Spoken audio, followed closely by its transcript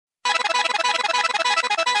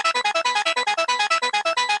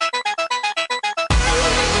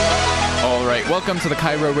Welcome to the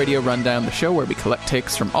Cairo Radio Rundown, the show where we collect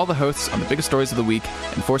takes from all the hosts on the biggest stories of the week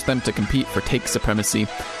and force them to compete for take supremacy.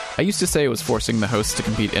 I used to say it was forcing the hosts to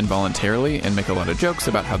compete involuntarily and make a lot of jokes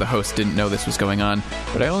about how the host didn't know this was going on,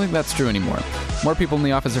 but I don't think that's true anymore. More people in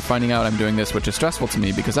the office are finding out I'm doing this, which is stressful to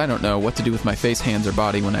me because I don't know what to do with my face, hands, or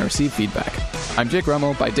body when I receive feedback. I'm Jake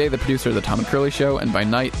Rummel, by day the producer of The Tom and Curly Show, and by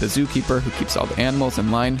night the zookeeper who keeps all the animals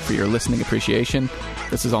in line for your listening appreciation.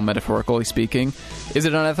 This is all metaphorically speaking. Is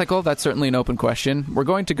it unethical? That's certainly an open question. We're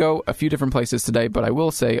going to go a few different places today, but I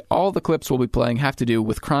will say all the clips we'll be playing have to do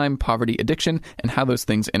with crime, poverty, addiction, and how those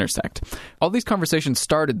things intersect. All these conversations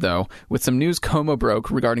started, though, with some news Como broke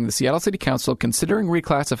regarding the Seattle City Council considering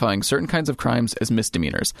reclassifying certain kinds of crimes as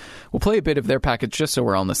misdemeanors. We'll play a bit of their package just so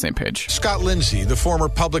we're all on the same page. Scott Lindsay, the former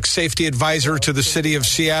public safety advisor to the city of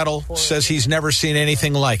Seattle, says he's never seen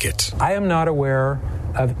anything like it. I am not aware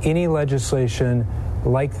of any legislation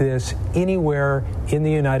like this anywhere in the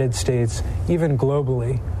United States, even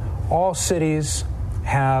globally. All cities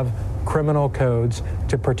have criminal codes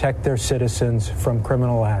to protect their citizens from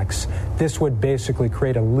criminal acts. This would basically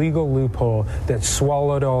create a legal loophole that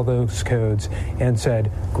swallowed all those codes and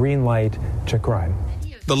said green light to crime.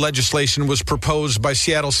 The legislation was proposed by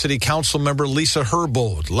Seattle City Council member Lisa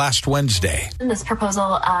Herbold last Wednesday. This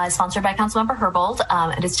proposal is sponsored by Councilmember Herbold.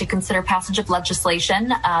 It is to consider passage of legislation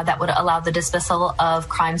that would allow the dismissal of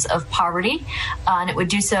crimes of poverty. And it would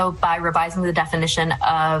do so by revising the definition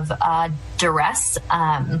of duress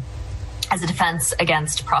as a defense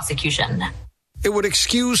against prosecution. It would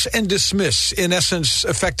excuse and dismiss, in essence,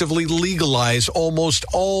 effectively legalize almost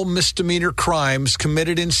all misdemeanor crimes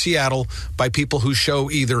committed in Seattle by people who show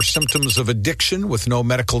either symptoms of addiction with no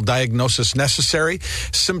medical diagnosis necessary,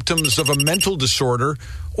 symptoms of a mental disorder,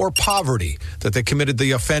 or poverty, that they committed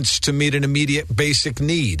the offense to meet an immediate basic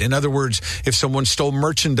need. In other words, if someone stole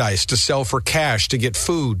merchandise to sell for cash to get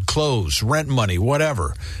food, clothes, rent money,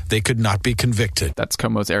 whatever, they could not be convicted. That's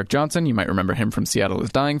Como's Eric Johnson. You might remember him from Seattle is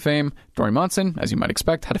Dying fame. Dory Monson, as you might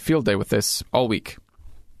expect, had a field day with this all week.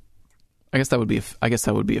 I guess that would be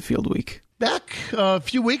a field week. Back a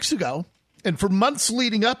few weeks ago, and for months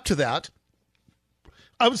leading up to that,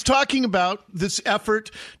 I was talking about this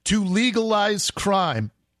effort to legalize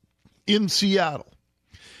crime in Seattle.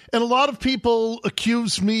 And a lot of people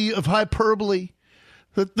accuse me of hyperbole,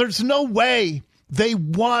 that there's no way they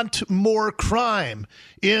want more crime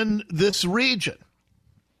in this region.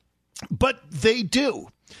 But they do.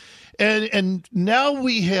 And now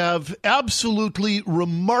we have absolutely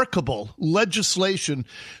remarkable legislation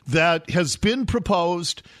that has been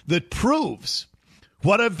proposed that proves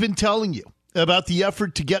what I've been telling you about the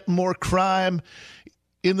effort to get more crime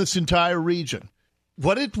in this entire region.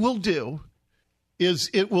 What it will do is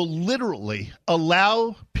it will literally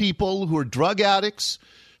allow people who are drug addicts,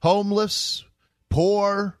 homeless,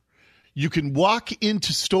 poor. You can walk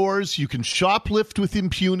into stores. You can shoplift with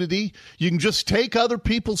impunity. You can just take other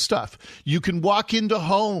people's stuff. You can walk into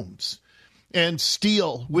homes and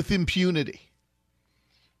steal with impunity.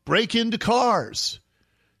 Break into cars.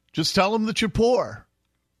 Just tell them that you're poor.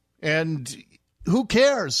 And who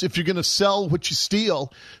cares if you're going to sell what you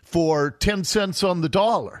steal for 10 cents on the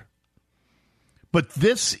dollar? But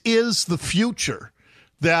this is the future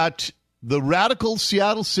that the radical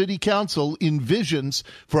Seattle City Council envisions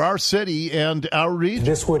for our city and our region.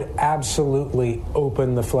 This would absolutely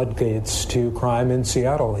open the floodgates to crime in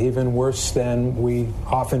Seattle, even worse than we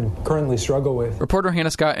often currently struggle with. Reporter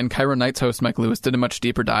Hannah Scott and Cairo Nights host Mike Lewis did a much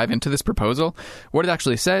deeper dive into this proposal, what it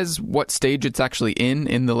actually says, what stage it's actually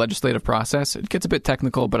in the legislative process. It gets a bit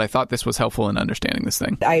technical, but I thought this was helpful in understanding this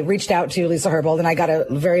thing. I reached out to Lisa Herbold, and I got a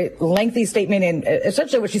very lengthy statement, and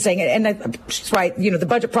essentially what she's saying, and she's right, the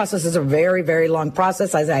budget process is a very, very long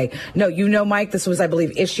process. As I know, Mike, this was, I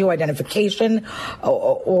believe, issue identification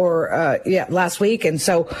last week. And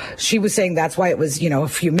so she was saying that's why it was, a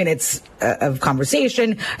few minutes of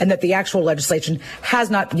conversation, and that the actual legislation has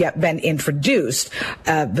not yet been introduced.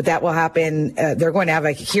 But that will happen. They're going to have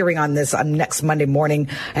a hearing on this on next Monday morning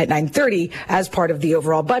at 9:30 as part of the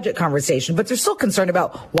overall budget conversation. But they're still concerned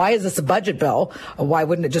about why is this a budget bill? Why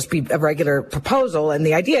wouldn't it just be a regular proposal? And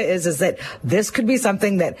the idea is that this could be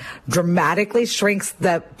something that dramatically shrinks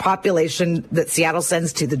the population that Seattle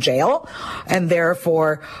sends to the jail, and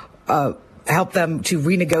therefore help them to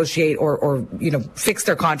renegotiate or fix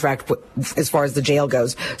their contract as far as the jail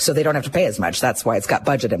goes, so they don't have to pay as much. That's why it's got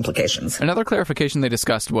budget implications. Another clarification they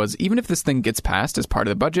discussed was, even if this thing gets passed as part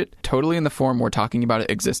of the budget, totally in the form we're talking about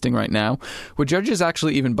it existing right now, would judges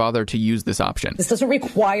actually even bother to use this option? This doesn't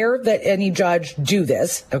require that any judge do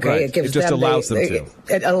this. Okay, right. It just allows them to.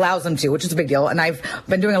 It allows them to, which is a big deal. And I've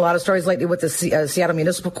been doing a lot of stories lately with the Seattle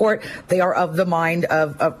Municipal Court. They are of the mind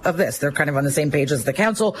of this. They're kind of on the same page as the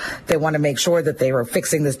council. They want to make sure that they were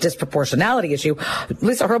fixing this disproportionality issue.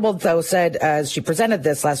 Lisa Herbold, though, said as she presented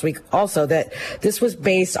this last week also that this was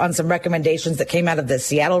based on some recommendations that came out of the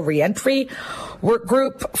Seattle Reentry Work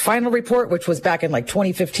Group final report, which was back in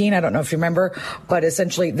 2015. I don't know if you remember, but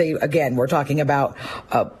essentially we're talking about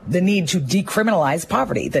the need to decriminalize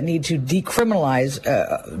poverty, the need to decriminalize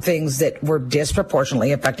things that were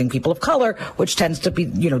disproportionately affecting people of color, which tends to be,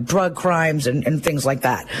 drug crimes and things like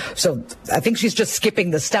that. So I think she's just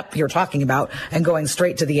skipping the step you're talking about and going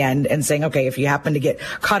straight to the end and saying, okay, if you happen to get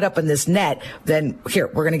caught up in this net, then here,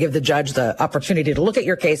 we're going to give the judge the opportunity to look at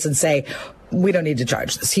your case and say, we don't need to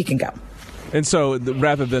charge this. He can go. And so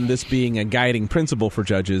rather than this being a guiding principle for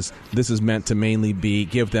judges, this is meant to mainly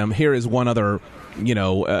give them, here is one other,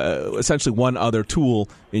 essentially one other tool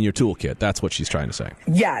in your toolkit. That's what she's trying to say.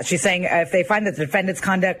 Yeah, she's saying if they find that the defendant's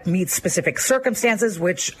conduct meets specific circumstances,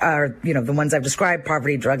 which are, the ones I've described,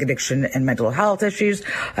 poverty, drug addiction, and mental health issues,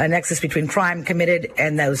 a nexus between crime committed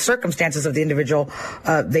and those circumstances of the individual,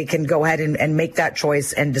 they can go ahead and make that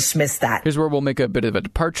choice and dismiss that. Here's where we'll make a bit of a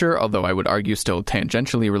departure, although I would argue still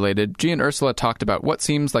tangentially related. G and Ursula talked about what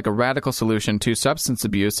seems like a radical solution to substance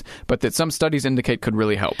abuse, but that some studies indicate could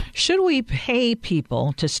really help. Should we pay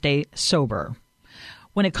people to stay sober?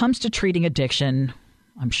 When it comes to treating addiction,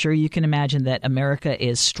 I'm sure you can imagine that America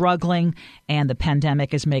is struggling and the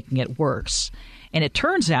pandemic is making it worse. And it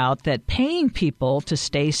turns out that paying people to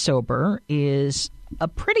stay sober is a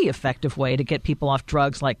pretty effective way to get people off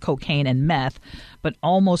drugs like cocaine and meth, but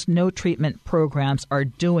almost no treatment programs are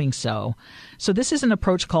doing so. So this is an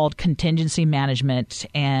approach called contingency management,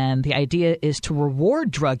 and the idea is to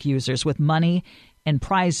reward drug users with money and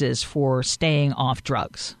prizes for staying off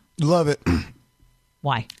drugs. Love it.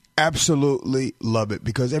 Why? Absolutely love it,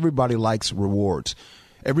 because everybody likes rewards.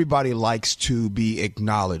 Everybody likes to be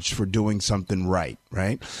acknowledged for doing something right?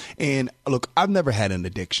 And look, I've never had an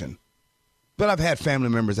addiction, but I've had family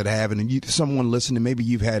members that have, and someone listening, maybe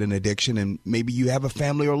you've had an addiction, and maybe you have a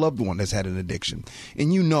family or loved one that's had an addiction,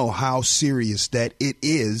 and you know how serious that it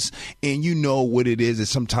is, and you know what it is that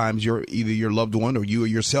sometimes either your loved one or you or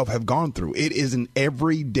yourself have gone through. It is an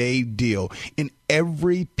everyday deal, and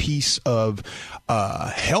every piece of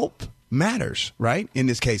help matters, right? In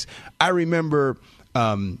this case, I remember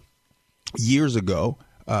years ago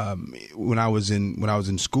when I was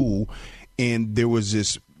in school, and there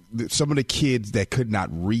was some of the kids that could not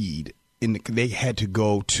read, and they had to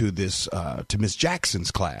go to to Miss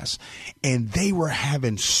Jackson's class, and they were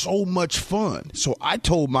having so much fun. So I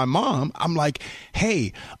told my mom, I'm like,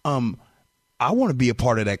 hey, I want to be a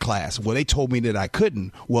part of that class. Well, they told me that I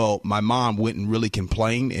couldn't. Well, my mom went and really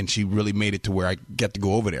complained, and she really made it to where I get to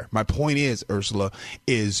go over there. My point is, Ursula,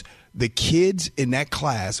 is the kids in that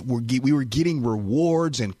class, we were getting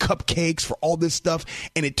rewards and cupcakes for all this stuff,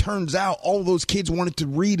 and it turns out all those kids wanted to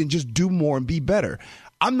read and just do more and be better.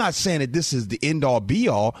 I'm not saying that this is the end-all,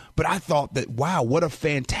 be-all, but I thought that, wow, what a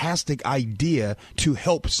fantastic idea to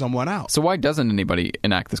help someone out. So why doesn't anybody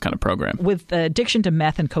enact this kind of program? With addiction to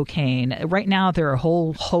meth and cocaine, right now there are a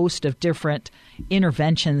whole host of different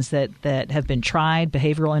interventions that have been tried,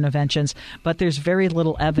 behavioral interventions, but there's very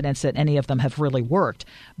little evidence that any of them have really worked.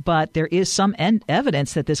 But there is some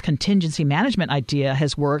evidence that this contingency management idea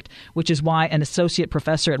has worked, which is why an associate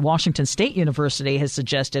professor at Washington State University has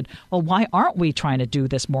suggested, well, why aren't we trying to do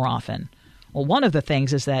this more often? Well, one of the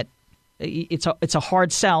things is that it's a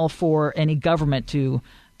hard sell for any government to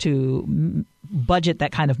budget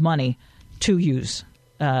that kind of money to use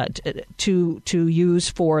to use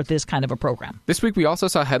for this kind of a program. This week we also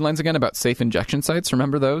saw headlines again about safe injection sites.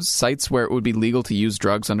 Remember those? Sites where it would be legal to use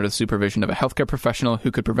drugs under the supervision of a healthcare professional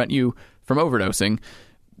who could prevent you from overdosing.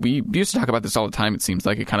 We used to talk about this all the time. It seems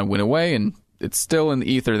like it kind of went away, and it's still in the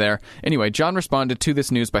ether there. Anyway, John responded to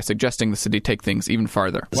this news by suggesting the city take things even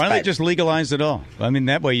farther. Why don't they just legalize it all? I mean,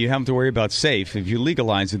 that way you have to worry about safe. If you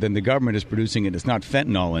legalize it, then the government is producing it. It's not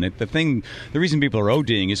fentanyl in it. The reason people are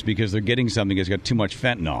ODing is because they're getting something that's got too much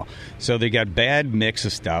fentanyl. So they got bad mix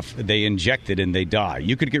of stuff. They inject it and they die.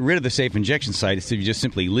 You could get rid of the safe injection sites if you just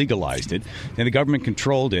simply legalized it, and the government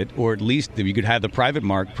controlled it, or at least you could have the private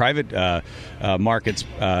markets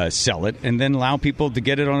sell it, and then allow people to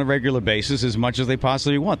get it on a regular basis as much as they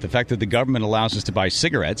possibly want. The fact that the government allows us to buy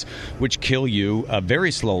cigarettes, which kill you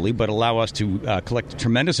very slowly, but allow us to collect a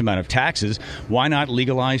tremendous amount of taxes, why not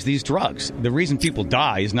legalize these drugs? The reason people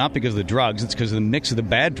die is not because of the drugs, it's because of the mix of the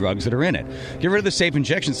bad drugs that are in it. Get rid of the safe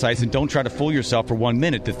injection sites and don't try to fool yourself for 1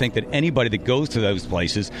 minute to think that anybody that goes to those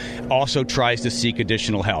places also tries to seek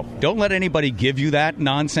additional help. Don't let anybody give you that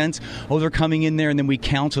nonsense. Oh, they're coming in there, and then we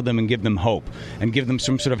counsel them and give them hope and give them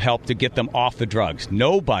some sort of help to get them off the drugs.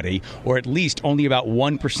 Nobody, or at least only about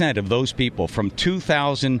 1% of those people from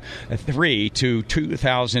 2003 to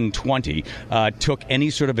 2020 took any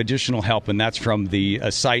sort of additional help, and that's from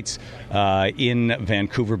the sites in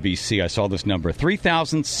Vancouver, BC. I saw this number,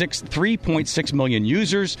 3.6 million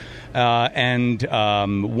users, and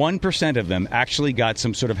 1% of them actually got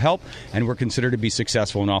some sort of help and were considered to be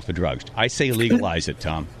successful and off the drugs. I say legalize it,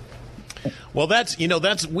 Tom. Well,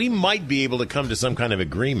 we might be able to come to some kind of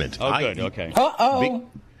agreement. Oh, good. Okay.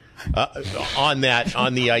 On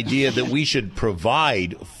the idea that we should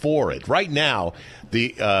provide for it. Right now,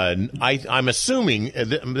 I'm assuming,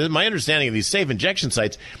 my understanding of these safe injection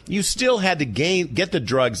sites, you still had to get the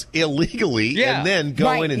drugs illegally and then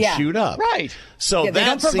go in and shoot up. Right. So they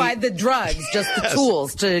don't provide the drugs, just the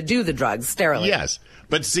tools to do the drugs sterilely. Yes.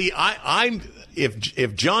 But see,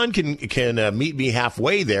 if John can meet me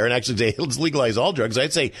halfway there and actually say, let's legalize all drugs,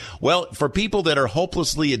 I'd say, well, for people that are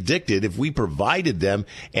hopelessly addicted, if we provided them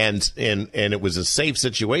and it was a safe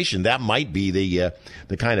situation, that might be the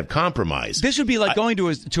kind of compromise. This would be like going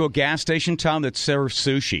to a gas station, Tom, that serves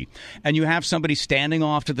sushi, and you have somebody standing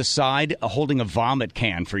off to the side holding a vomit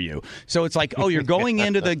can for you. So it's like, oh, you're going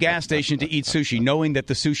into the gas station to eat sushi, knowing that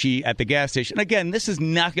the sushi at the gas station, again, this is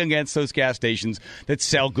nothing against those gas stations that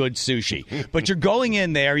sell good sushi, but you're going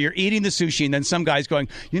in there, you're eating the sushi, and then some guy's going,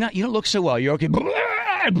 you don't look so well. You're okay.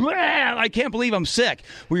 I can't believe I'm sick.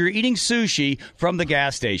 We were eating sushi from the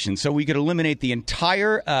gas station, so we could eliminate the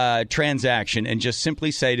entire transaction and just simply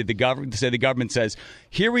say to the government, the government says,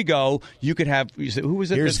 here we go. You could have, who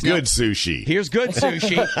was it? Here's good sushi. Here's good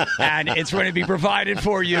sushi, and it's going to be provided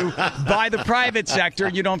for you by the private sector.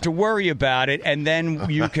 You don't have to worry about it, and then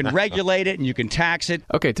you can regulate it and you can tax it.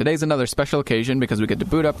 Okay, today's another special occasion because we get to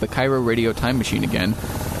boot up the Cairo Radio Time Machine again.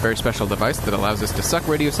 A very special device that allows us to suck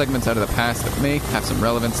radio segments out of the past that may have some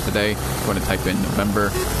relevance today. I'm going to type in November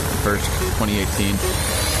 1st, 2018.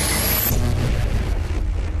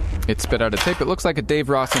 It spit out a tape. It looks like a Dave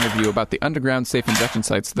Ross interview about the underground safe injection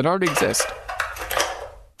sites that already exist.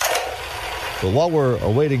 Well, while we're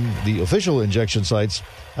awaiting the official injection sites,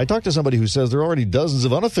 I talked to somebody who says there are already dozens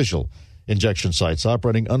of unofficial injection sites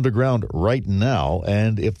operating underground right now,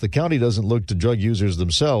 and if the county doesn't look to drug users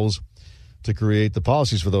themselves to create the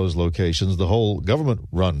policies for those locations, the whole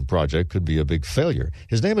government-run project could be a big failure.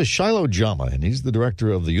 His name is Shiloh Jama, and he's the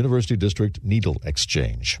director of the University District Needle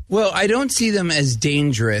Exchange. Well, I don't see them as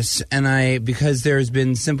dangerous, because there's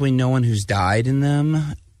been simply no one who's died in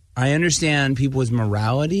them. I understand people's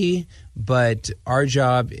morality, but our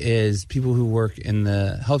job is people who work in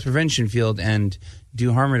the health prevention field and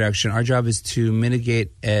do harm reduction. Our job is to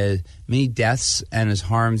mitigate as many deaths and as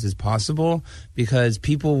harms as possible, because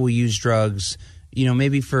people will use drugs,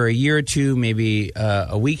 maybe for a year or two, maybe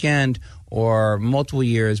a weekend or multiple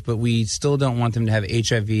years, but we still don't want them to have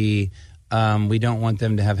HIV. We don't want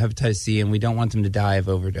them to have hepatitis C, and we don't want them to die of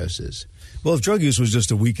overdoses. Well, if drug use was just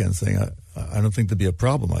a weekend thing, I don't think there'd be a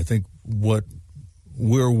problem. I think what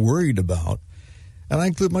we're worried about, and I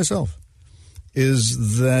include myself,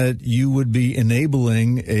 is that you would be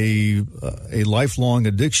enabling a lifelong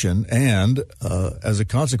addiction and, as a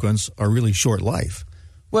consequence, a really short life.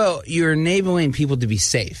 Well, you're enabling people to be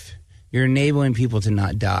safe. You're enabling people to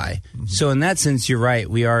not die. Mm-hmm. So in that sense, you're right.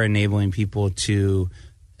 We are enabling people to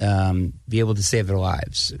be able to save their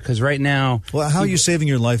lives. Because right now... Well, how are you saving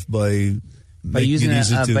your life by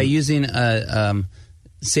using a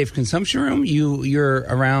safe consumption room? You're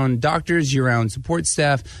around doctors, you're around support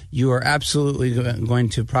staff. You are absolutely going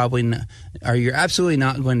to you're absolutely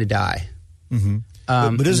not going to die. Mm-hmm.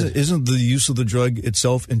 But isn't the use of the drug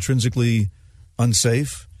itself intrinsically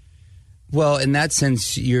unsafe? Well, in that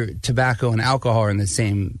sense, tobacco and alcohol are in the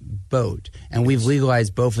same boat, and we've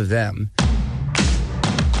legalized both of them.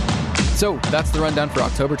 So that's the rundown for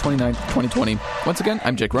October 29th, 2020. Once again,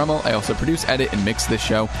 I'm Jake Rummel. I also produce, edit, and mix this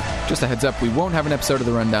show. Just a heads up, we won't have an episode of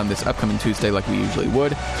the rundown this upcoming Tuesday like we usually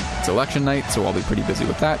would. It's election night, so I'll be pretty busy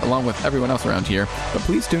with that, along with everyone else around here. But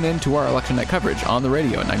please tune in to our election night coverage on the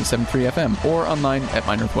radio at 97.3 FM or online at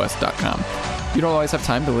mynorthwest.com. You don't always have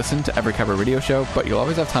time to listen to every Cairo radio show, but you'll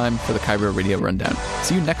always have time for the Cairo Radio Rundown.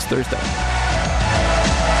 See you next Thursday.